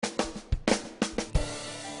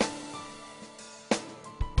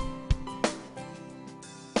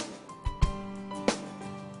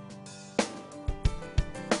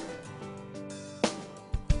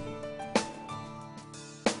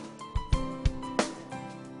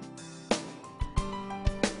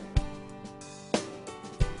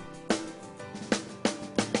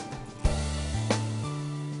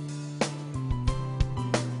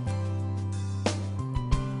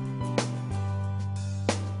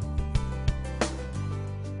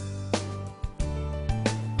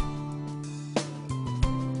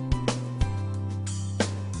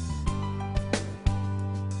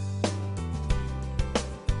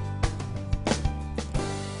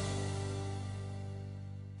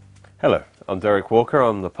Hello, I'm Derek Walker.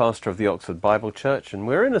 I'm the pastor of the Oxford Bible Church, and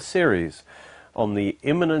we're in a series on the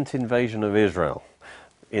imminent invasion of Israel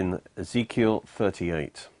in Ezekiel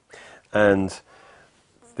 38. And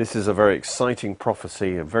this is a very exciting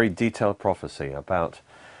prophecy, a very detailed prophecy about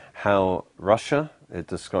how Russia,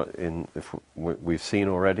 we've seen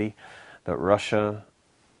already that Russia,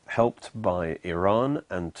 helped by Iran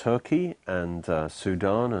and Turkey and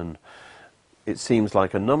Sudan, and it seems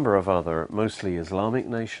like a number of other, mostly Islamic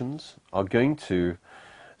nations, are going to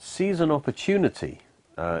seize an opportunity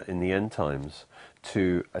in the end times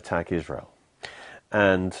to attack Israel.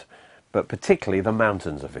 But particularly the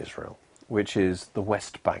mountains of Israel, which is the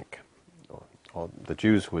West Bank, or the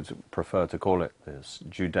Jews would prefer to call it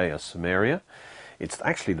Judea Samaria. It's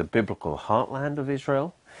actually the biblical heartland of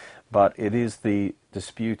Israel, but it is the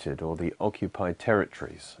disputed or the occupied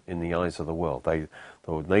territories in the eyes of the world. The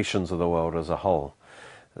nations of the world as a whole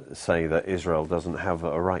say that Israel doesn't have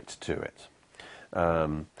a right to it.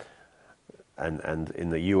 And in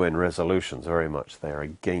the UN resolutions, very much they're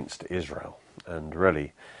against Israel. And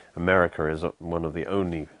really, America is one of the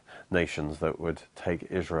only nations that would take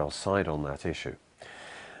Israel's side on that issue.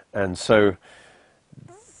 And so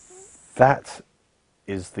that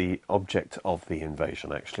is the object of the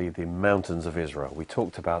invasion, actually, the mountains of Israel. We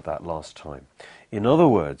talked about that last time. In other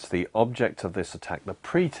words, the object of this attack, the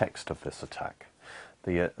pretext of this attack,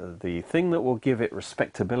 the thing that will give it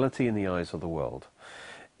respectability in the eyes of the world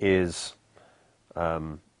is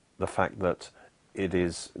the fact that it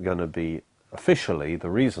is going to be, officially, the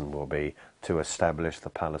reason will be to establish the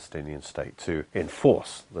Palestinian state, to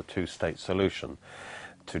enforce the two-state solution,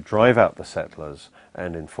 to drive out the settlers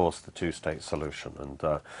and enforce the two-state solution. And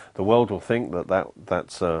the world will think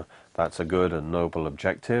that's a good and noble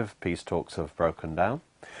objective. Peace talks have broken down.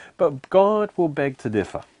 But God will beg to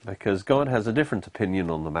differ, because God has a different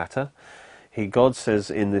opinion on the matter. God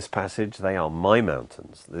says in this passage, they are my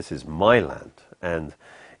mountains, this is my land, and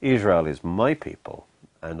Israel is my people,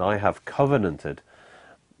 and I have covenanted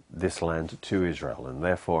this land to Israel, and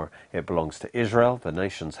therefore it belongs to Israel. The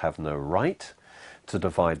nations have no right to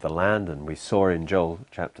divide the land, and we saw in Joel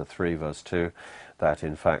chapter 3 verse 2 that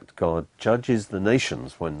in fact God judges the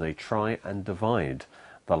nations when they try and divide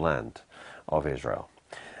the land of Israel.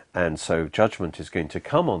 And so judgment is going to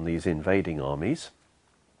come on these invading armies,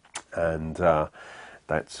 and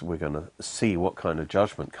we're going to see what kind of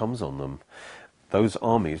judgment comes on them. Those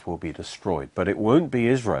armies will be destroyed, but it won't be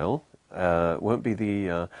Israel. Won't be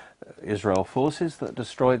the Israel forces that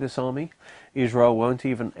destroy this army. Israel won't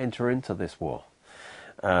even enter into this war.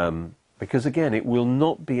 Because again, it will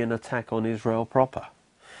not be an attack on Israel proper.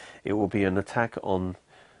 It will be an attack on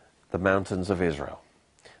the mountains of Israel,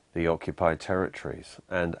 the occupied territories.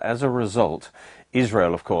 And as a result,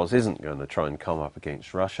 Israel, of course, isn't going to try and come up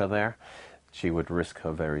against Russia there. She would risk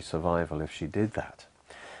her very survival if she did that.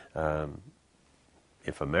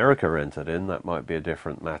 If America entered in, that might be a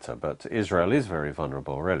different matter. But Israel is very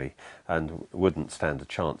vulnerable, really, and wouldn't stand a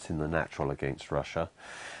chance in the natural against Russia.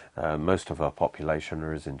 Most of our population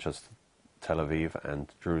is in just Tel Aviv and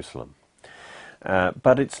Jerusalem.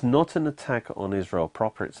 But it's not an attack on Israel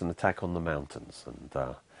proper, it's an attack on the mountains.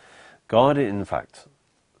 And God, in fact,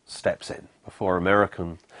 steps in. Before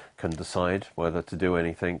America can decide whether to do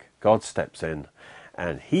anything, God steps in,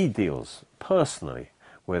 and he deals personally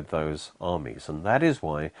with those armies. And that is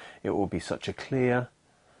why it will be such a clear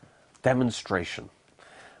demonstration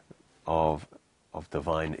of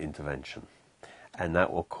divine intervention. And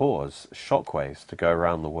that will cause shockwaves to go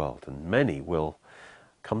around the world, and many will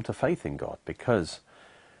come to faith in God, because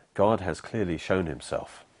God has clearly shown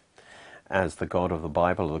himself as the God of the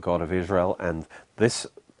Bible, the God of Israel. And this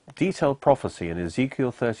detailed prophecy in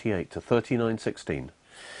Ezekiel 38 to 39:16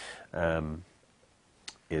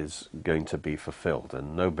 is going to be fulfilled,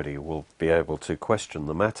 and nobody will be able to question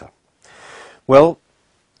the matter. Well,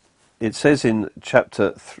 it says in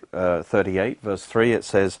chapter 38, verse 3, it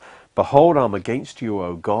says, "Behold, I'm against you,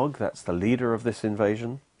 O Gog," that's the leader of this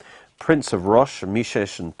invasion, "prince of Rosh,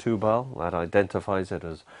 Meshesh, and Tubal," that identifies it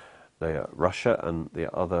as Russia and the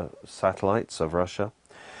other satellites of Russia.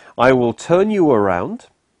 "I will turn you around,"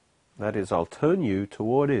 that is, I'll turn you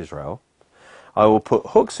toward Israel. "I will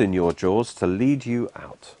put hooks in your jaws to lead you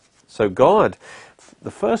out." So God, the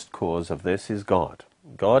first cause of this is God.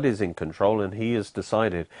 God is in control, and he has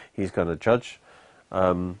decided he's going to judge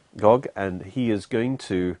Gog, and he is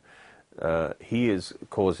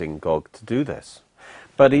causing Gog to do this.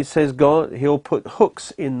 But he says he'll put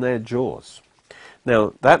hooks in their jaws.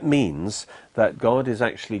 Now that means that God is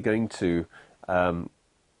actually going to the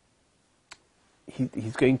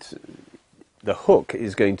hook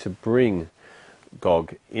is going to bring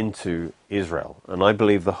Gog into Israel. And I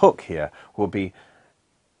believe the hook here will be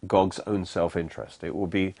Gog's own self-interest. It will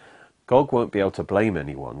be, Gog won't be able to blame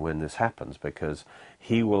anyone when this happens, because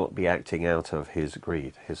he will be acting out of his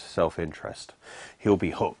greed, his self-interest. He'll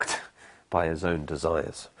be hooked by his own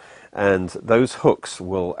desires. And those hooks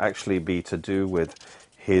will actually be to do with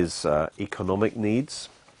his economic needs.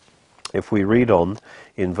 If we read on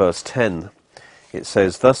in verse 10, it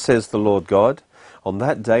says, "Thus says the Lord God, on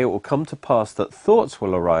that day it will come to pass that thoughts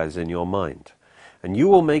will arise in your mind, and you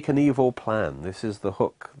will make an evil plan." This is the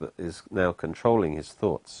hook that is now controlling his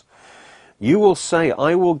thoughts. "You will say,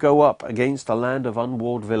 I will go up against a land of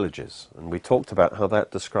unwalled villages." And we talked about how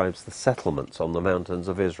that describes the settlements on the mountains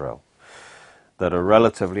of Israel that are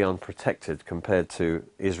relatively unprotected compared to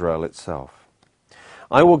Israel itself.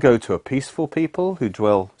 "I will go to a peaceful people who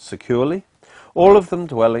dwell securely, all of them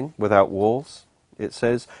dwelling without walls," it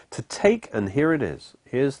says, "to take," and here it is,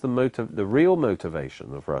 here's the real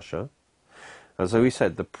motivation of Russia. As we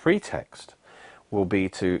said, the pretext will be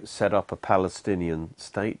to set up a Palestinian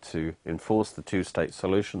state, to enforce the two-state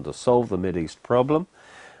solution, to solve the Mideast problem.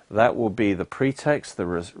 That will be the pretext, the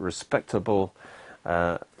respectable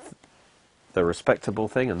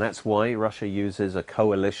thing, and that's why Russia uses a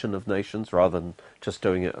coalition of nations rather than just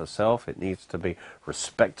doing it herself. It needs to be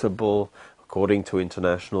respectable according to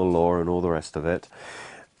international law and all the rest of it.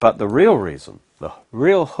 But the real reason, the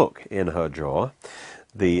real hook in her jaw,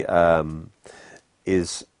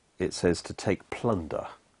 is, it says, to take plunder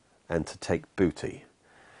and to take booty.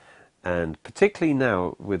 And particularly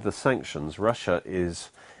now with the sanctions, Russia is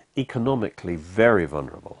economically very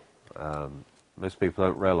vulnerable. Most people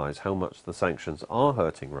don't realize how much the sanctions are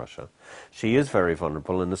hurting Russia. She is very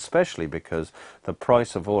vulnerable, and especially because the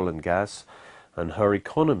price of oil and gas and her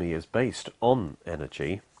economy is based on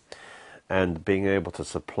energy and being able to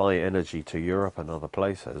supply energy to Europe and other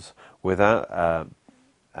places without,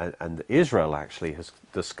 and Israel actually has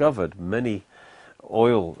discovered many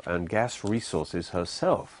oil and gas resources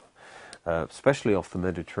herself, especially off the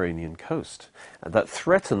Mediterranean coast, and that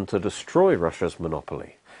threaten to destroy Russia's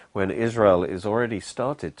monopoly when Israel is already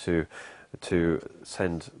started to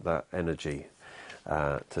send that energy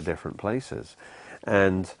to different places.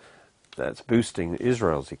 And that's boosting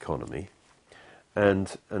Israel's economy.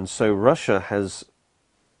 And so Russia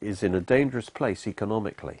is in a dangerous place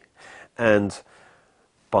economically. And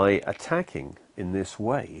by attacking in this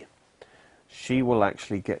way, she will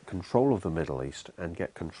actually get control of the Middle East and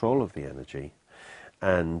get control of the energy,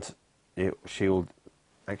 and she'll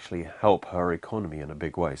actually help her economy in a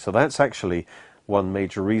big way. So that's actually one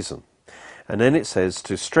major reason. And then it says,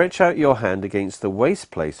 "To stretch out your hand against the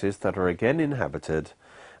waste places that are again inhabited,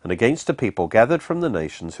 and against the people gathered from the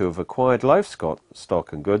nations who have acquired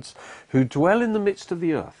livestock and goods, who dwell in the midst of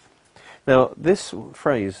the earth." Now, this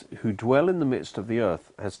phrase, "who dwell in the midst of the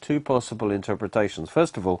earth," has two possible interpretations.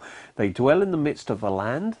 First of all, they dwell in the midst of the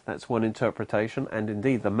land. That's one interpretation. And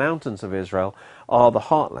indeed, the mountains of Israel are the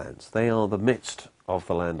heartlands. They are the midst of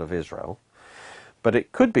the land of Israel. But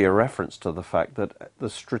it could be a reference to the fact that the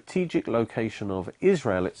strategic location of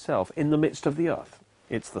Israel itself in the midst of the earth.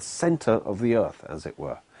 It's the center of the earth, as it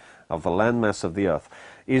were, of the landmass of the earth.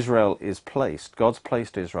 Israel is placed, God's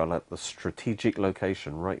placed Israel at the strategic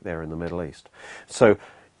location right there in the Middle East. So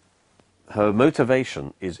her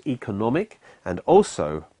motivation is economic, and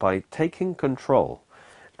also by taking control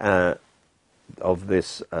of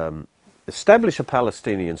this, establish a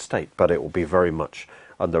Palestinian state, but it will be very much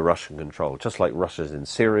under Russian control. Just like Russia's in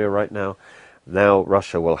Syria right now, now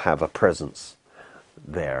Russia will have a presence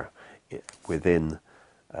there within,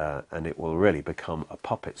 and it will really become a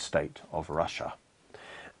puppet state of Russia.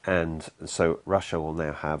 And so Russia will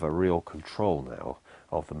now have a real control now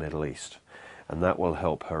of the Middle East, and that will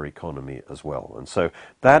help her economy as well. And so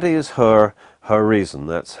that is her reason.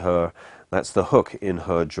 That's the hook in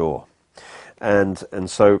her jaw. And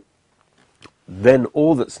so then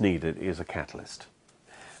all that's needed is a catalyst.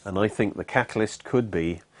 And I think the catalyst could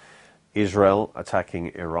be Israel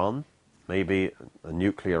attacking Iran, maybe a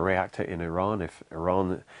nuclear reactor in Iran, if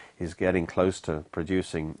Iran is getting close to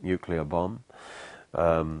producing nuclear bomb.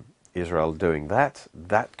 Israel doing that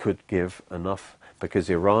could give enough, because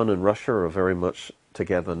Iran and Russia are very much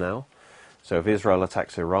together now. So if Israel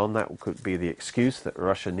attacks Iran, that could be the excuse that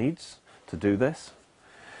Russia needs to do this.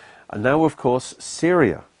 And now, of course,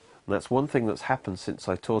 Syria. And that's one thing that's happened since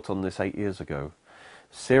I taught on this 8 years ago.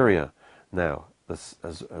 Syria now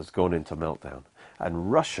has gone into meltdown.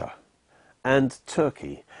 And Russia and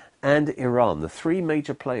Turkey and Iran, the three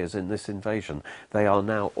major players in this invasion, they are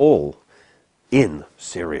now all in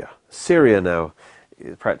Syria. Syria now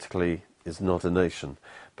practically is not a nation,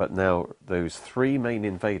 But now those three main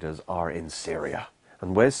invaders are in Syria.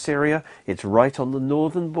 And where's Syria? It's right on the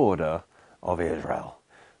northern border of Israel.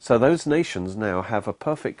 So those nations now have a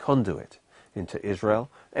perfect conduit into Israel.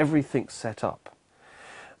 Everything's set up.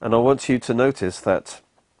 And I want you to notice that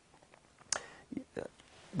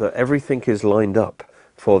everything is lined up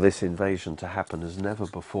for this invasion to happen as never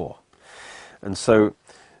before. And so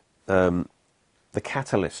the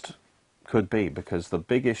catalyst could be, because the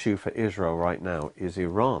big issue for Israel right now is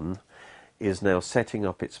Iran is now setting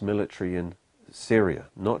up its military in Syria.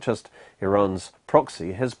 Not just Iran's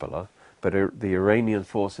proxy, Hezbollah, but the Iranian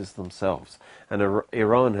forces themselves. And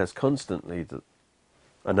Iran has constantly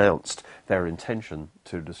announced their intention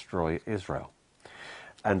to destroy Israel.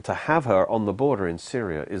 And to have her on the border in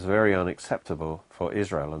Syria is very unacceptable for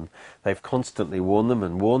Israel. And they've constantly warned them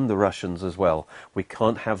and warned the Russians as well. We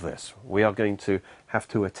can't have this. We are going to have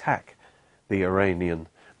to attack the Iranian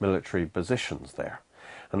military positions there.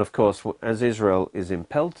 And of course, as Israel is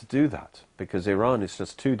impelled to do that, because Iran is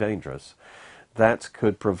just too dangerous, that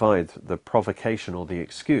could provide the provocation or the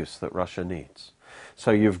excuse that Russia needs.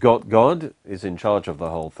 So you've got God is in charge of the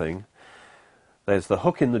whole thing. There's the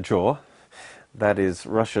hook in the jaw. That is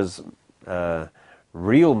Russia's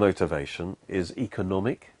real motivation is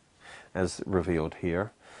economic, as revealed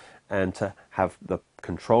here, and to have the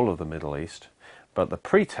control of the Middle East. But the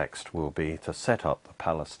pretext will be to set up the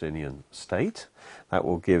Palestinian state. That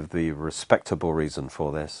will give the respectable reason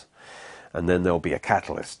for this. And then there'll be a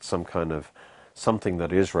catalyst, some kind of something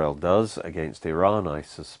that Israel does against Iran, I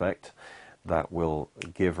suspect, that will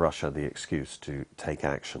give Russia the excuse to take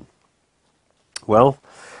action. Well,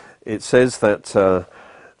 it says that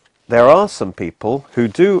there are some people who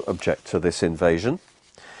do object to this invasion,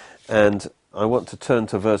 and I want to turn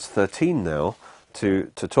to verse 13 now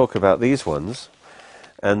to talk about these ones,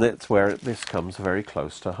 and that's where this comes very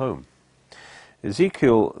close to home.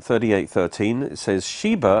 Ezekiel 38:13, it says,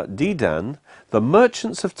 Sheba, Dedan, the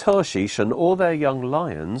merchants of Tarshish and all their young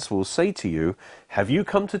lions will say to you, have you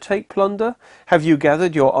come to take plunder? Have you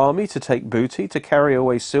gathered your army to take booty, to carry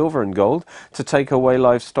away silver and gold, to take away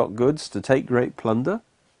livestock goods, to take great plunder?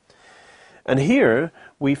 And here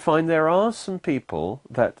we find there are some people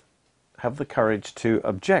that have the courage to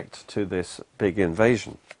object to this big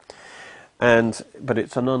invasion. But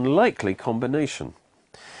it's an unlikely combination.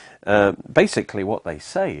 Basically what they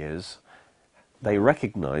say is they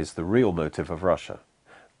recognize the real motive of Russia.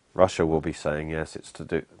 Russia will be saying, yes, it's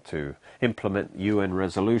to implement UN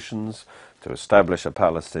resolutions, to establish a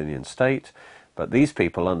Palestinian state, but these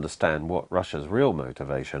people understand what Russia's real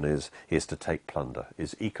motivation is to take plunder,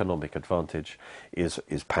 is economic advantage, is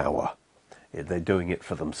power. They're doing it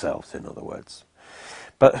for themselves, in other words.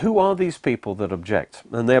 But who are these people that object?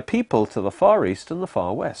 And they're people to the Far East and the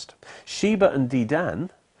Far West. Sheba and Dedan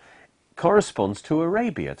corresponds to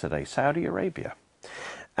Arabia today, Saudi Arabia,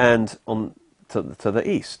 and to the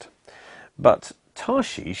east. But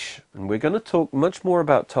Tarshish, and we're going to talk much more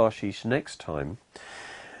about Tarshish next time,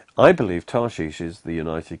 I believe Tarshish is the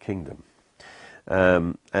United Kingdom.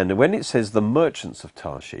 And when it says the merchants of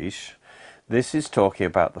Tarshish, this is talking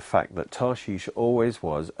about the fact that Tarshish always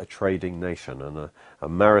was a trading nation and a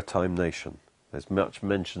maritime nation. There's much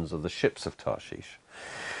mentions of the ships of Tarshish.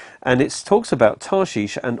 And it talks about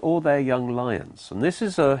Tarshish and all their young lions. And this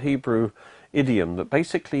is a Hebrew idiom that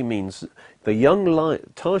basically means the young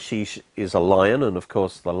lion. Tarshish is a lion, and of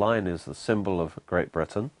course the lion is the symbol of Great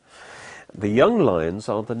Britain. The young lions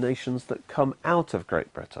are the nations that come out of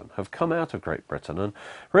Great Britain, have come out of Great Britain. And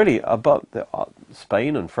really, above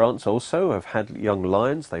Spain and France also have had young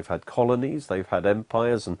lions. They've had colonies, they've had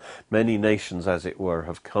empires, and many nations, as it were,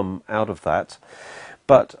 have come out of that.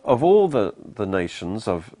 But of all the nations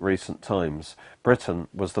of recent times, Britain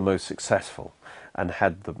was the most successful and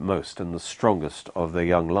had the most and the strongest of the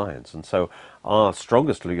young lions. And so our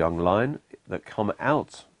strongest young lion that come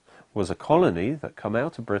out was a colony that come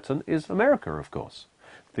out of Britain is America, of course,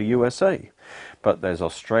 the USA. But there's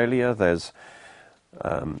Australia, there's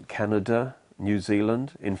Canada, New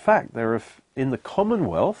Zealand. In fact, there are in the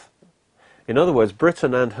Commonwealth, in other words,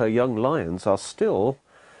 Britain and her young lions are still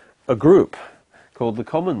a group called the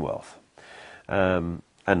Commonwealth, and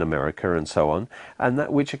America and so on, and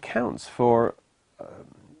that which accounts for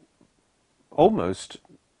almost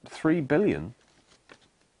 3 billion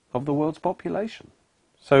of the world's population.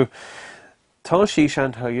 So Tarshish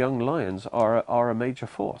and her young lions are a major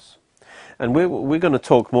force. And we're going to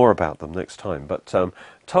talk more about them next time. But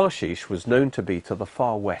Tarshish was known to be to the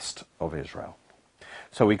far west of Israel.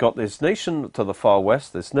 So we got this nation to the far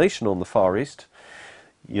west, this nation on the far east,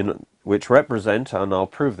 which represent, and I'll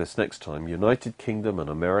prove this next time, United Kingdom and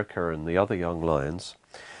America and the other young lions,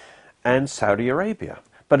 and Saudi Arabia.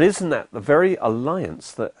 But isn't that the very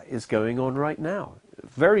alliance that is going on right now?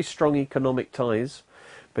 Very strong economic ties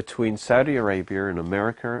between Saudi Arabia and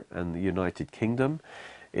America and the United Kingdom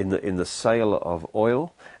in the sale of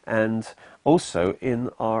oil, and also in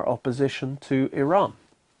our opposition to Iran.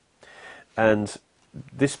 And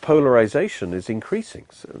this polarization is increasing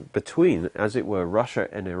between, as it were, Russia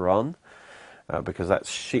and Iran, because that's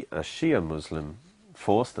a Shia Muslim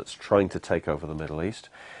force that's trying to take over the Middle East,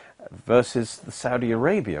 versus the Saudi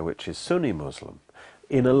Arabia, which is Sunni Muslim,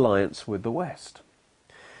 in alliance with the West.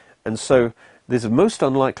 And so this most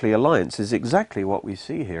unlikely alliance is exactly what we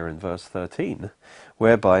see here in verse 13,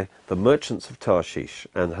 whereby the merchants of Tarshish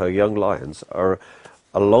and her young lions are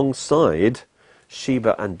alongside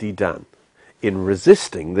Sheba and Dedan in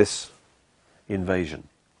resisting this invasion.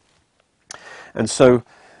 And so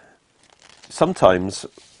sometimes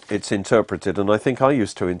it's interpreted, and I think I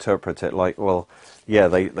used to interpret it like, well, yeah,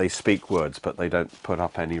 they speak words, but they don't put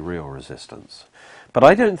up any real resistance. But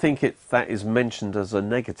I don't think that is mentioned as a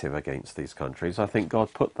negative against these countries. I think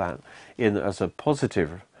God put that in as a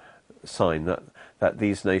positive sign that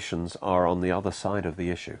these nations are on the other side of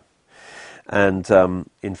the issue. And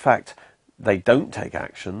in fact, they don't take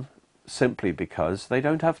action simply because they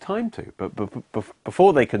don't have time to. But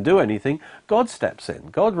before they can do anything, God steps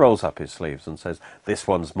in. God rolls up his sleeves and says, this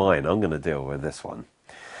one's mine, I'm going to deal with this one.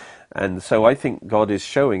 And so I think God is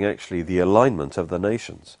showing actually the alignment of the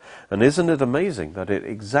nations. And isn't it amazing that it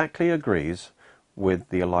exactly agrees with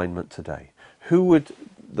the alignment today? Who would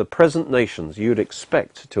the present nations you'd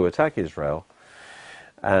expect to attack Israel,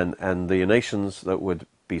 and the nations that would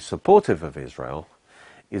be supportive of Israel,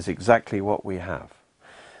 is exactly what we have.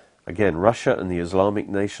 Again, Russia and the Islamic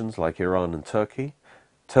nations like Iran and Turkey.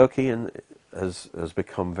 Turkey has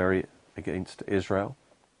become very against Israel,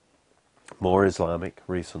 more Islamic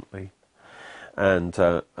recently, and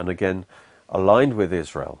again, aligned with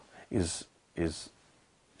Israel is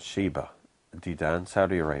Sheba, Dedan,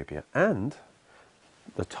 Saudi Arabia, and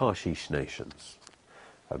the Tarshish nations,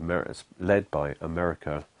 led by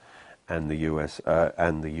America and the US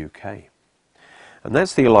and the UK. And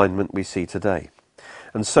that's the alignment we see today.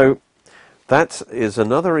 And so that is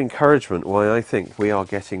another encouragement why I think we are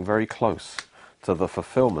getting very close to the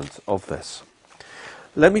fulfillment of this.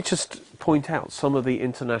 Let me just point out some of the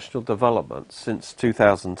international developments since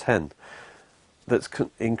 2010 that's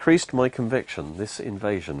increased my conviction this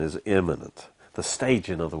invasion is imminent. The stage,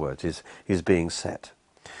 in other words, is being set.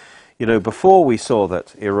 You know, before we saw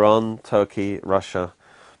that Iran, Turkey, Russia,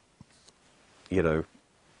 you know,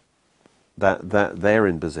 that they're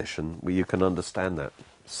in position, you can understand that.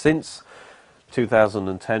 Since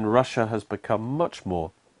 2010, Russia has become much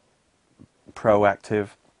more proactive,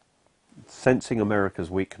 sensing America's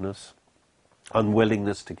weakness,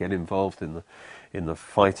 unwillingness to get involved in the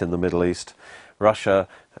fight in the Middle East. Russia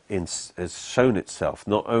has shown itself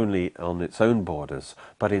not only on its own borders,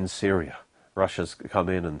 but in Syria. Russia's come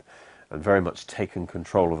in and very much taken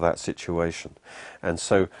control of that situation. And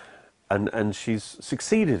so, and she's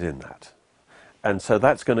succeeded in that. And so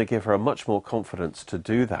that's going to give her much more confidence to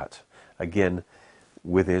do that again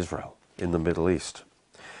with Israel in the Middle East.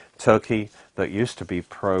 Turkey, that used to be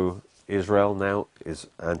pro-Israel, now is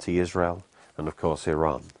anti-Israel, and of course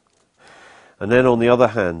Iran. And then on the other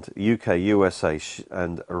hand, UK, USA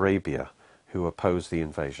and Arabia, who oppose the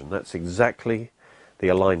invasion. That's exactly the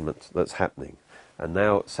alignment that's happening. And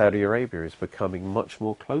now Saudi Arabia is becoming much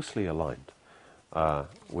more closely aligned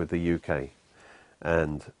with the UK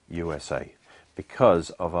and USA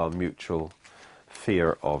because of our mutual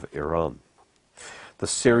fear of Iran. The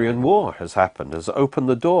Syrian war has happened, has opened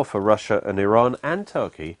the door for Russia and Iran and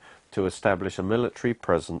Turkey to establish a military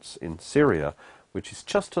presence in Syria, which is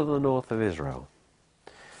just to the north of Israel.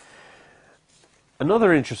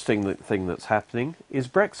 Another interesting thing that's happening is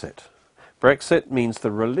Brexit. Brexit means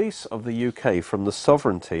the release of the UK from the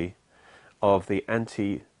sovereignty of the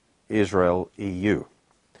anti-Israel EU.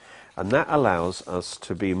 And that allows us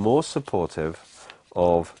to be more supportive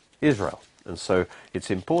of Israel. And so it's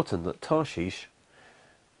important that Tarshish,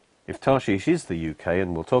 if Tarshish is the UK,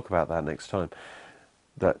 and we'll talk about that next time,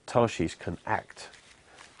 that Tarshish can act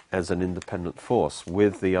as an independent force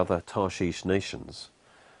with the other Tarshish nations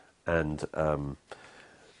and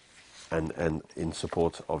in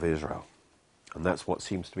support of Israel. And that's what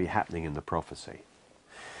seems to be happening in the prophecy.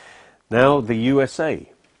 Now the USA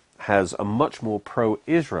has a much more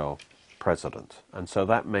pro-Israel president, and so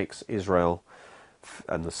that makes Israel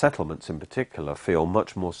and the settlements in particular feel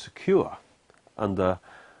much more secure under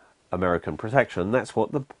American protection. And that's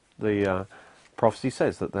what the prophecy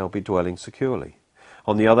says, that they'll be dwelling securely.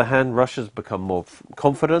 On the other hand, Russia's become more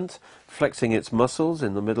confident, flexing its muscles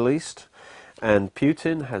in the Middle East, And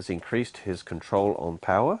Putin has increased his control on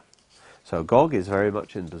power. So Gog is very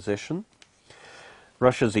much in position.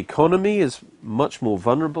 Russia's economy is much more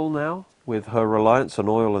vulnerable now with her reliance on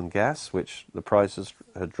oil and gas, which the prices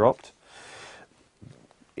had dropped.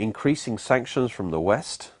 Increasing sanctions from the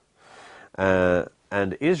West,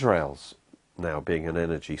 and Israel's now being an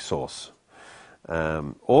energy source.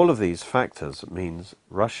 All of these factors means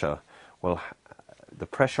the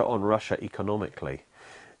pressure on Russia economically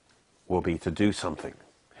will be to do something,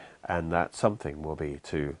 and that something will be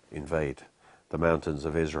to invade the mountains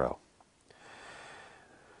of Israel.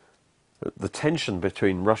 The tension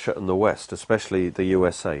between Russia and the West, especially the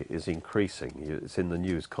USA, is increasing. It's in the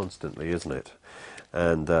news constantly, isn't it?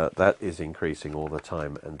 And that is increasing all the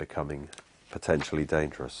time and becoming potentially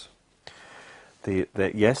dangerous.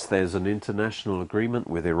 Yes, there's an international agreement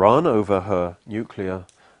with Iran over her nuclear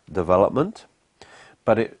development,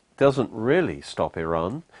 but it doesn't really stop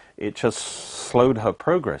Iran. It just slowed her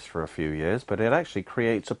progress for a few years, but it actually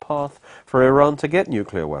creates a path for Iran to get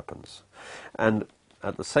nuclear weapons. And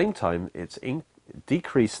at the same time, it's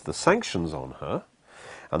decreased the sanctions on her,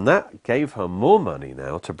 and that gave her more money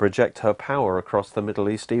now to project her power across the Middle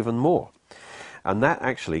East even more. And that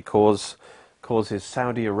actually causes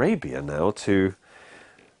Saudi Arabia now to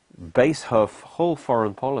base her whole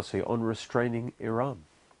foreign policy on restraining Iran.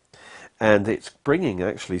 And it's bringing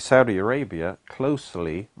actually Saudi Arabia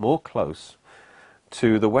more close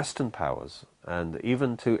to the Western powers and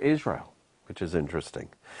even to Israel, which is interesting.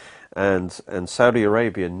 And Saudi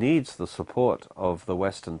Arabia needs the support of the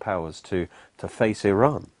Western powers to face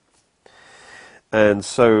Iran. And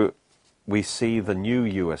so we see the new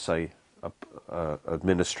USA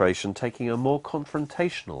administration taking a more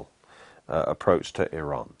confrontational approach to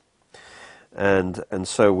Iran. And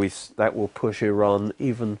so that will push Iran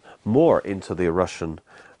even more into the Russian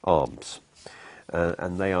arms.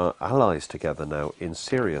 And they are allies together now in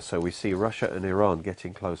Syria. So we see Russia and Iran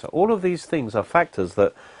getting closer. All of these things are factors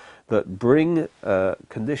that bring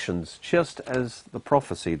conditions just as the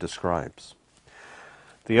prophecy describes.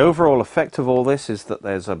 The overall effect of all this is that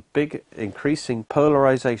there's a big increasing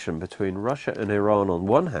polarization between Russia and Iran on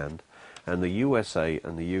one hand and the USA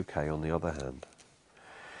and the UK on the other hand.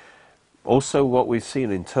 Also, what we've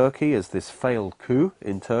seen in Turkey is this failed coup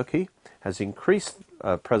in Turkey has increased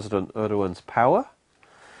President Erdogan's power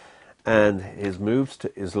and his moves to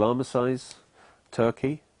Islamicize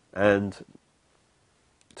Turkey and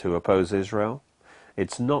to oppose Israel.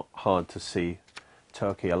 It's not hard to see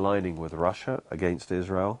Turkey aligning with Russia against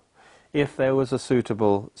Israel if there was a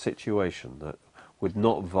suitable situation that would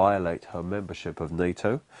not violate her membership of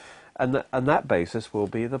NATO, and that basis will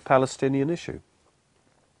be the Palestinian issue.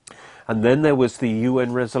 And then there was the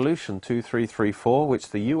UN Resolution 2334, which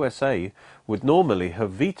the USA would normally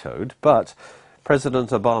have vetoed, but President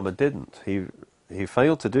Obama didn't. He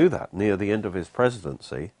failed to do that near the end of his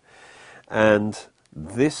presidency, and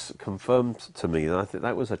this confirmed to me, and I think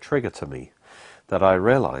that was a trigger to me, that I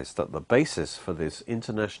realized that the basis for this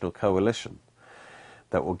international coalition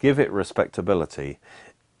that will give it respectability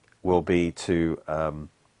will be to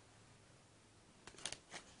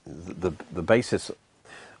the basis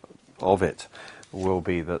of it will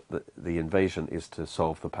be that the invasion is to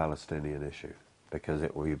solve the Palestinian issue, because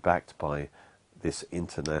it will be backed by this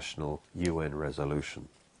international UN resolution.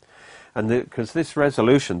 And because this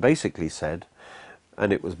resolution basically said,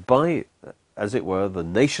 and it was by, as it were, the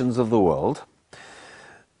nations of the world,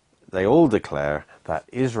 they all declare that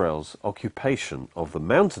Israel's occupation of the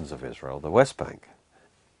mountains of Israel, the West Bank,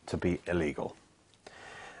 to be illegal.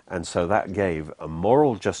 And so that gave a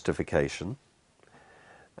moral justification.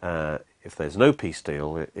 If there's no peace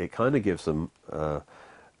deal, it kind of gives them a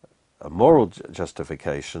moral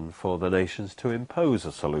justification for the nations to impose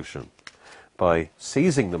a solution by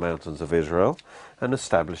seizing the mountains of Israel and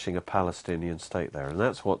establishing a Palestinian state there. And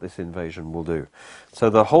that's what this invasion will do. So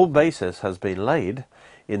the whole basis has been laid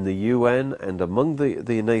in the UN and among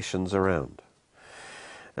the nations around.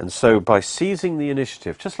 And so by seizing the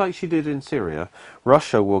initiative, just like she did in Syria,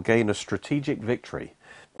 Russia will gain a strategic victory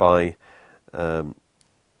by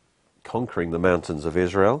conquering the mountains of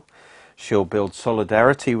Israel. She'll build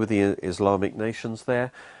solidarity with the Islamic nations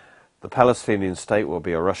there. The Palestinian state will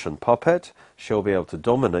be a Russian puppet. She'll be able to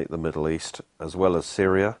dominate the Middle East as well as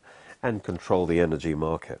Syria and control the energy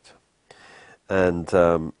market. And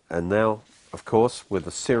now, of course, with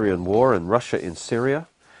the Syrian war and Russia in Syria,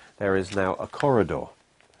 there is now a corridor,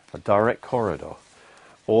 a direct corridor,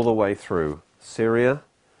 all the way through Syria,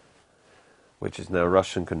 which is now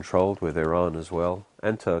Russian-controlled with Iran as well,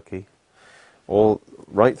 and Turkey, all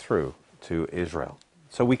right through to Israel.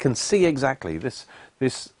 So we can see exactly this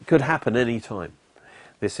could happen any time.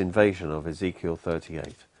 this invasion of Ezekiel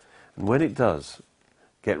 38. And when it does,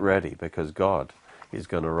 get ready, because God is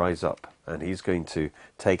going to rise up and he's going to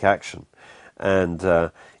take action. And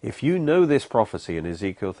if you know this prophecy in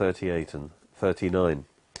Ezekiel 38 and 39,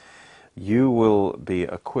 you will be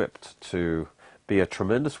equipped to be a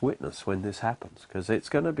tremendous witness when this happens, because it's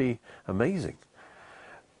going to be amazing.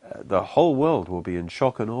 The whole world will be in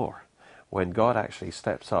shock and awe when God actually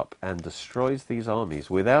steps up and destroys these armies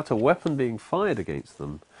without a weapon being fired against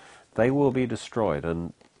them. They will be destroyed,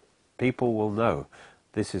 and people will know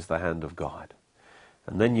this is the hand of God.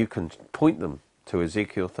 And then you can point them to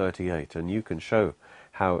Ezekiel 38 and you can show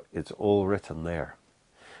how it's all written there.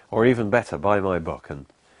 Or even better, buy my book, and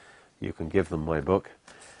you can give them my book,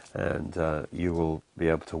 and you will be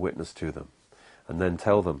able to witness to them. And then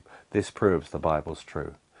tell them, this proves the Bible's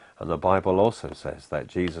true. And the Bible also says that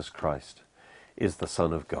Jesus Christ is the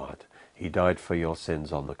Son of God. He died for your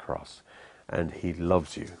sins on the cross, and he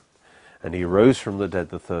loves you. And he rose from the dead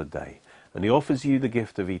the third day, and he offers you the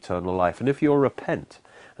gift of eternal life. And if you'll repent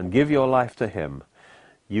and give your life to him,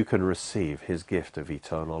 you can receive his gift of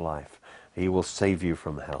eternal life. He will save you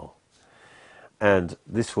from hell. And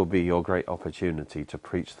this will be your great opportunity to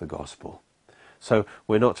preach the gospel. So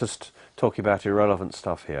we're not just talking about irrelevant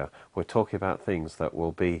stuff here. We're talking about things that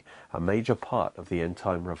will be a major part of the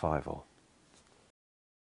end-time revival.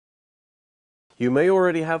 You may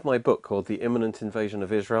already have my book called The Imminent Invasion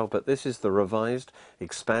of Israel, but this is the revised,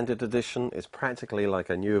 expanded edition. It's practically like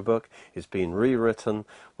a new book. It's been rewritten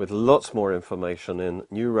with lots more information in,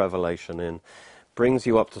 new revelation in, brings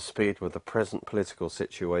you up to speed with the present political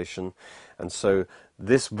situation. And so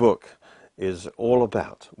this book is all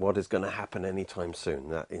about what is going to happen anytime soon,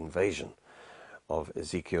 that invasion of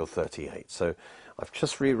Ezekiel 38. So I've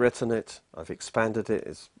just rewritten it, I've expanded it,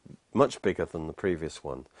 it's much bigger than the previous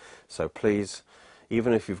one. So please,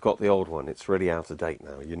 even if you've got the old one, it's really out of date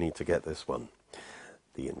now, you need to get this one.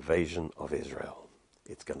 The Invasion of Israel.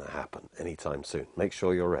 It's going to happen anytime soon. Make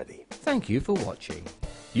sure you're ready. Thank you for watching.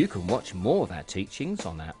 You can watch more of our teachings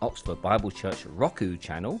on our Oxford Bible Church Roku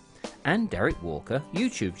channel and Derek Walker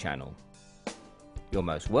YouTube channel. You're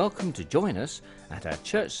most welcome to join us at our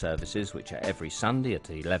church services, which are every Sunday at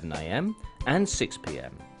 11 AM and 6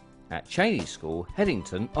 PM at Cheney School,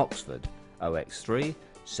 Headington, Oxford, OX3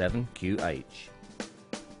 7QH.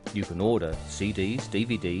 You can order CDs,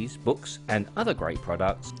 DVDs, books and other great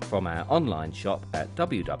products from our online shop at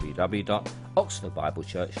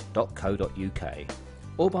www.oxfordbiblechurch.co.uk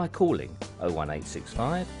or by calling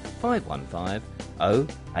 01865 515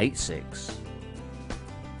 086.